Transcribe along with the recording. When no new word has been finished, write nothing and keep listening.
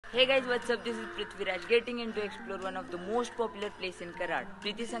Hey guys, what's up? This is Prithviraj getting in to explore one of the most popular place in Karad,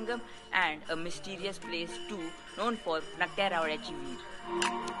 Preeti Sangam, and a mysterious place too, known for Nakte Ravadachi Veer.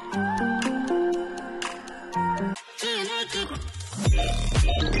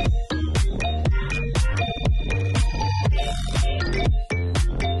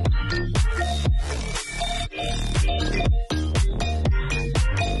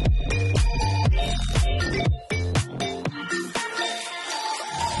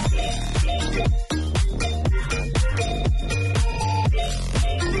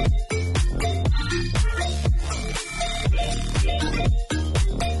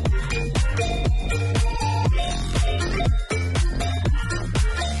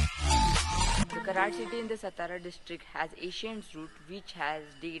 Karad city in the Satara district has ancient root which has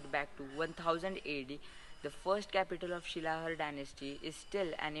dated back to 1000 AD. The first capital of Shilahar dynasty is still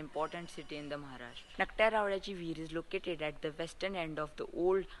an important city in the Maharashtra. Nakte Ravadachi Veer is located at the western end of the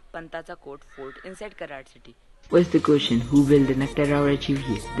old Pantacha Court fort inside Karad city. What's the question? Who built the Nakte Ravadachi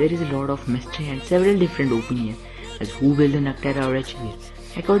Veer? There is a lot of mystery and several different opinions as who built the Nakte Ravadachi Veer.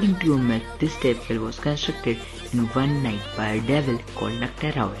 According to a myth, this stepwell was constructed in one night by a devil called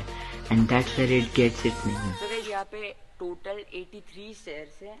Nakte Ravadachi. And that's where it gets its name. So guys, यहाँ पे total 83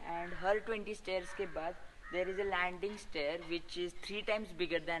 stairs है and her 20 stairs के बाद there is a landing stair which is 3 times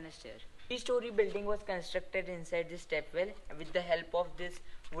bigger than a stair. 3-story building was constructed inside this stepwell with the help of this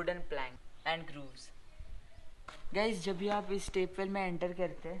wooden plank and grooves. Guys, जब भी आप इस stepwell में enter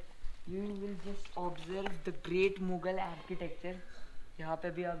करते हैं, you will just observe the great Mughal architecture. यहाँ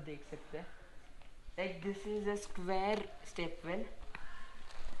पे भी आप देख सकते हैं. Like this is a square stepwell.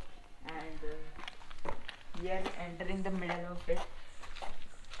 And we are entering the middle of it.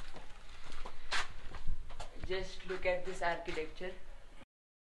 Just look at this architecture.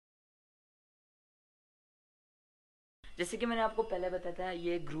 जैसे कि मैंने आपको पहले बताया था,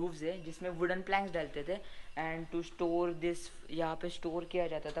 ये ग्रूव्स है जिसमें वुडन प्लैंक्स डालते थे एंड टू स्टोर दिस, यहाँ पे स्टोर किया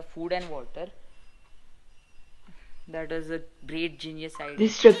जाता था food and water. That was a great genius idea.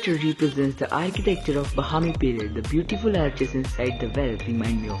 This structure represents the architecture of Bhamani period. The beautiful arches inside the well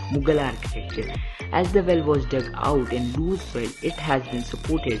remind me of Mughal architecture. As the well was dug out in loose soil, it has been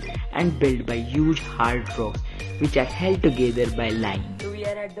supported and built by huge hard rocks which are held together by lime. So we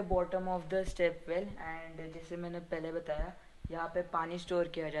are at the bottom of the step well and जैसे मैंने पहले बताया, यहाँ पे पानी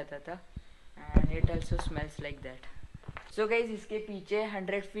store किया जाता था and it also smells like that. So guys, इसके पीछे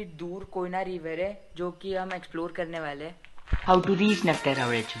 100 फीट दूर कोयना रिवर है जो कि हम एक्सप्लोर करने वाले हैं. How to reach Nakte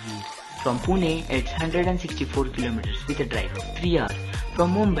Ravadachi Veer? From Pune, it's 164 kilometers with a drive of 3 hours.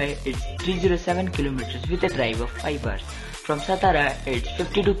 From Mumbai, it's 307 kilometers with a drive of 5 hours. From Satara, it's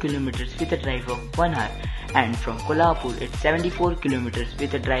 52 kilometers with a drive of 1 hour. And from Kolhapur, it's 74 kilometers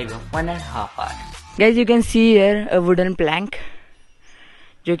with a drive of 1.5 hours. Guys, you can see here a wooden plank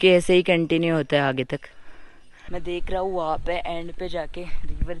जो कि ऐसे ही continue होता है आगे तक. मैं देख रहा हूँ वहाँ पे एंड पे जाके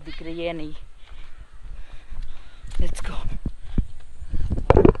रिवर दिख रही है या नहीं. Let's go.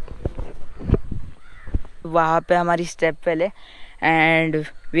 वहाँ पे हमारी स्टेप वेल है and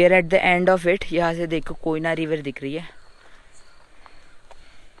we are at the end of it. यहाँ से देखो कोयना रिवर दिख रही है.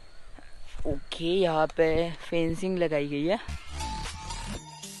 ओके, यहाँ पे फेंसिंग लगाई गई है.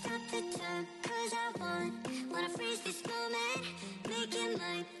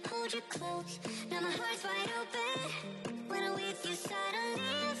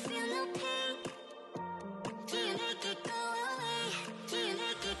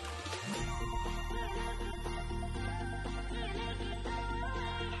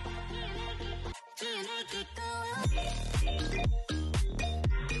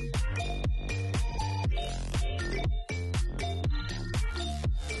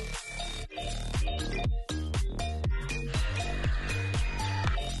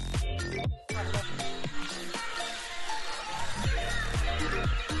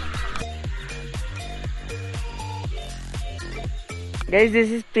 गाइस, दिस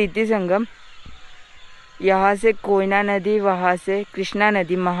इज प्रीति संगम. यहाँ से कोयना नदी, वहाँ से कृष्णा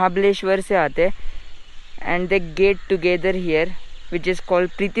नदी महाबलेश्वर से आते and they get together here which is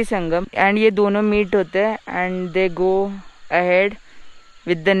called Preeti Sangam. And ये दोनों मीट होते हैं and they go ahead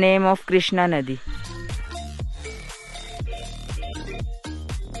with the name of Krishna नदी.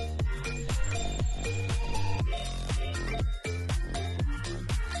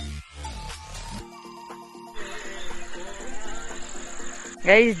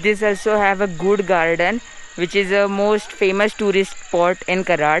 Guys, this also have a good garden which is a most famous tourist spot in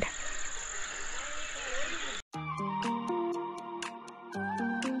Karad.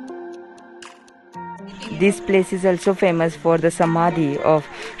 This place is also famous for the Samadhi of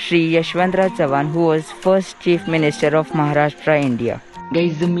Sri Yashwantrao Chavan, who was first Chief Minister of Maharashtra, India.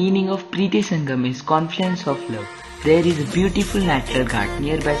 Guys, the meaning of Preeti Sangam is confluence of love. There is a beautiful natural ghat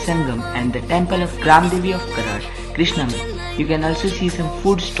nearby Sangam and the temple of Gram Devi of Karad, Krishnamay. You can also see some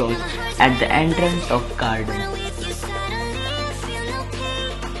food stalls at the entrance of garden.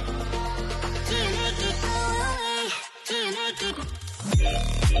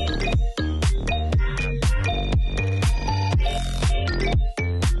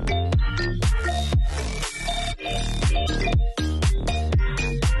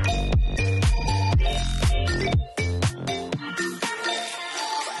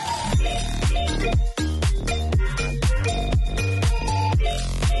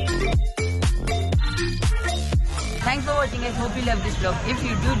 Thanks for watching. I hope you love this vlog. If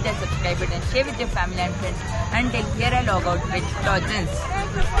you do, then subscribe it and share with your family and friends. Until here, I log out with Lodgins.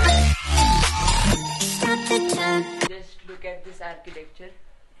 Just look at this architecture.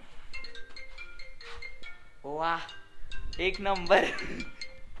 Wow, एक number.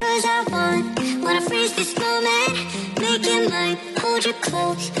 Cause I wanna freeze this moment, make it mine, hold you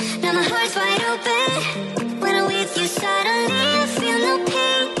close. Now my heart's wide open. When I'm with you, suddenly